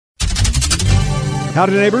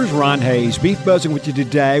Howdy neighbors, Ron Hayes, Beef Buzzing with you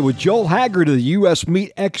today with Joel Haggard of the U.S.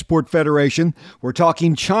 Meat Export Federation. We're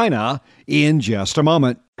talking China in just a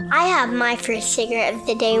moment. I have my first cigarette of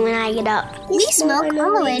the day when I get up. We smoke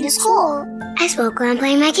on the way to school. I smoke when I'm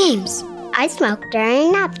playing my games. I smoke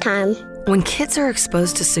during nap time. When kids are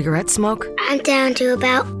exposed to cigarette smoke, I'm down to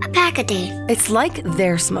about a pack a day. It's like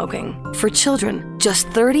they're smoking. For children, just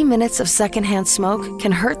 30 minutes of secondhand smoke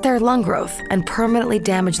can hurt their lung growth and permanently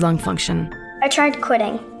damage lung function. I tried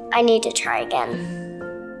quitting. I need to try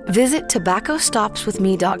again. Visit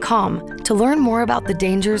tobaccostopswithme.com to learn more about the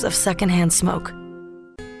dangers of secondhand smoke.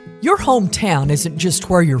 Your hometown isn't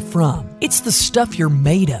just where you're from. It's the stuff you're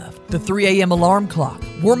made of. The 3 a.m. alarm clock,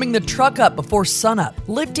 warming the truck up before sunup,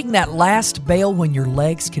 lifting that last bale when your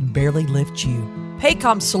legs can barely lift you.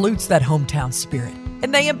 Paycom salutes that hometown spirit,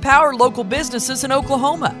 and they empower local businesses in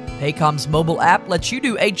Oklahoma. Paycom's mobile app lets you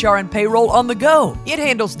do HR and payroll on the go. It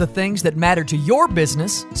handles the things that matter to your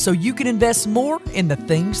business so you can invest more in the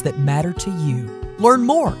things that matter to you. Learn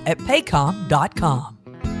more at paycom.com.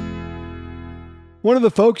 One of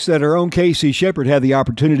the folks that our own Casey Shepard had the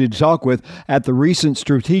opportunity to talk with at the recent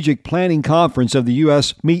Strategic Planning Conference of the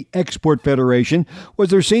U.S. Meat Export Federation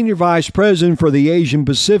was their Senior Vice President for the Asian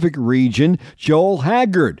Pacific region, Joel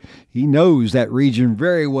Haggard. He knows that region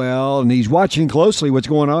very well, and he's watching closely what's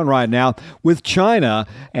going on right now with China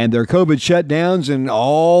and their COVID shutdowns and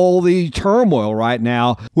all the turmoil right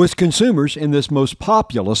now with consumers in this most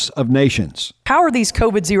populous of nations. How are these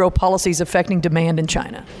COVID zero policies affecting demand in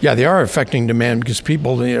China? Yeah, they are affecting demand because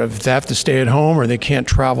people, if they have to stay at home or they can't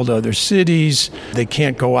travel to other cities, they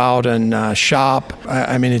can't go out and shop.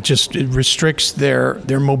 I mean, it restricts their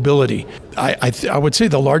mobility. I would say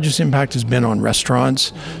the largest impact has been on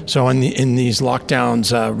restaurants. So in these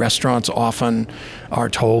lockdowns, restaurants often are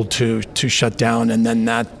told to shut down, and then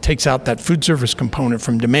that takes out that food service component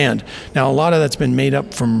from demand. Now, a lot of that's been made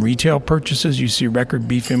up from retail purchases. You see record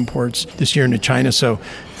beef imports this year into China. So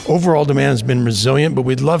overall demand has been resilient, but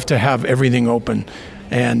we'd love to have everything open.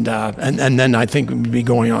 And then I think we'd be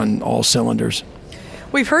going on all cylinders.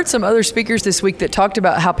 We've heard some other speakers this week that talked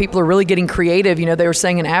about how people are really getting creative. You know, they were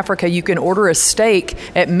saying in Africa, you can order a steak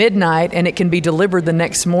at midnight and it can be delivered the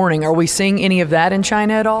next morning. Are we seeing any of that in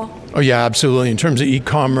China at all? Oh, yeah, absolutely. In terms of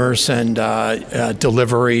e-commerce and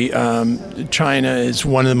delivery, China is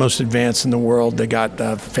one of the most advanced in the world. They got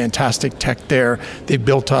fantastic tech there. They've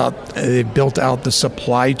built out the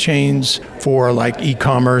supply chains for like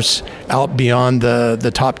e-commerce out beyond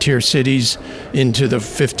the top tier cities into the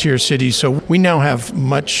fifth tier cities. So we now have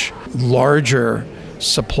much larger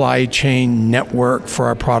supply chain network for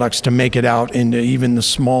our products to make it out into even the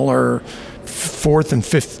smaller fourth and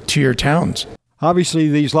fifth tier towns. Obviously,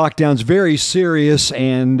 these lockdowns very serious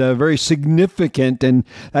and very significant, and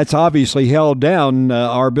that's obviously held down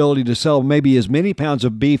our ability to sell maybe as many pounds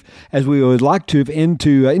of beef as we would like to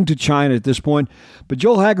into China at this point. But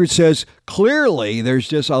Joel Haggard says clearly there's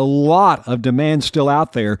just a lot of demand still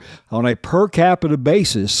out there on a per capita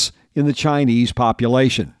basis in the Chinese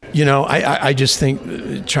population. You know, I just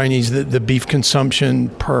think Chinese, the beef consumption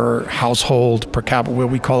per household, per capita, what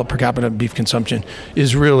we call it per capita beef consumption,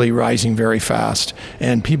 is really rising very fast.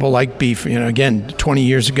 And people like beef. You know, again, 20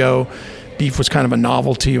 years ago, beef was kind of a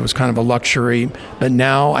novelty. It was kind of a luxury. But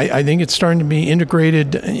now I think it's starting to be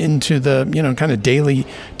integrated into the, kind of daily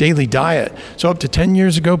diet. So up to 10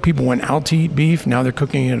 years ago, people went out to eat beef. Now they're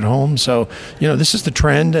cooking it at home. So, this is the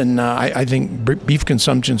trend. And I think beef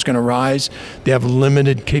consumption is going to rise. They have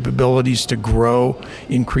limited capabilities to grow,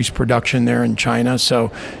 increase production there in China.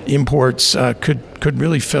 So imports could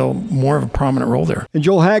really fill more of a prominent role there. And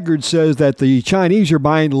Joel Haggard says that the Chinese are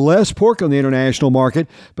buying less pork on the international market,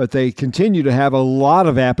 but they continue to have a lot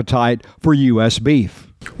of appetite for U.S. beef.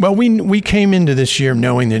 Well, we came into this year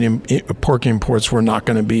knowing that pork imports were not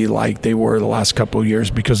going to be like they were the last couple of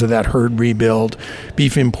years because of that herd rebuild.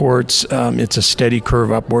 Beef imports, it's a steady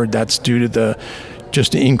curve upward. That's due to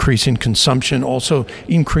just an increase in consumption, also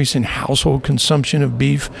increase in household consumption of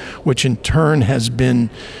beef, which in turn has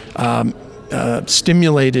been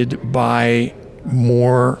stimulated by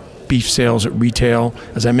more beef sales at retail.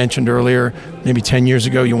 As I mentioned earlier, maybe 10 years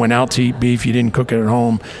ago, you went out to eat beef, you didn't cook it at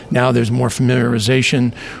home. Now there's more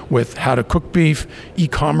familiarization with how to cook beef,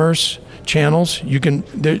 e-commerce channels.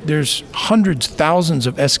 There's hundreds, thousands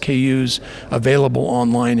of SKUs available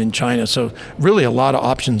online in China. So really a lot of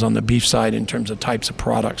options on the beef side in terms of types of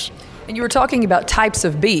products. And you were talking about types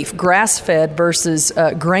of beef, grass-fed versus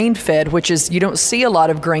grain-fed, which is, you don't see a lot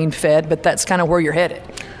of grain-fed, but that's kind of where you're headed.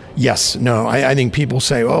 Yes. No, I think people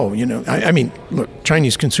say, oh, I mean, look,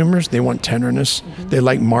 Chinese consumers, they want tenderness. Mm-hmm. They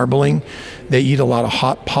like marbling. They eat a lot of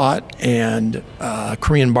hot pot and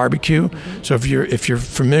Korean barbecue. Mm-hmm. So if you're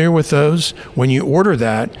familiar with those, when you order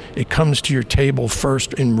that, it comes to your table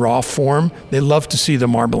first in raw form. They love to see the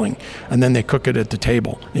marbling, and then they cook it at the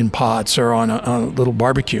table in pots or on a little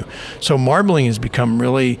barbecue. So marbling has become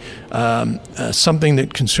really something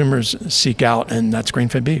that consumers seek out, and that's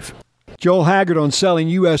grain-fed beef. Joel Haggard on selling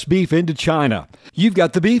U.S. beef into China. You've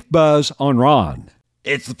got the Beef Buzz on Ron.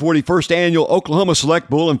 It's the 41st Annual Oklahoma Select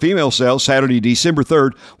Bull and Female Sale, Saturday, December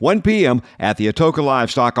 3rd, 1 p.m. at the Atoka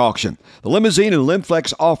Livestock Auction. The limousine and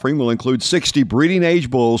Limflex offering will include 60 breeding-age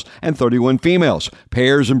bulls and 31 females,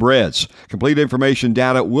 pairs and breds. Complete information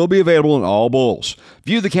data will be available in all bulls.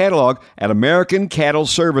 View the catalog at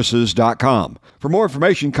AmericanCattleServices.com. For more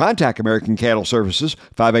information, contact American Cattle Services,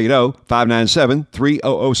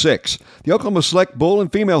 580-597-3006. The Oklahoma Select Bull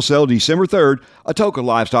and Female Sale, December 3rd, Atoka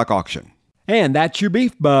Livestock Auction. And that's your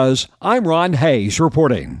Beef Buzz. I'm Ron Hayes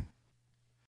reporting.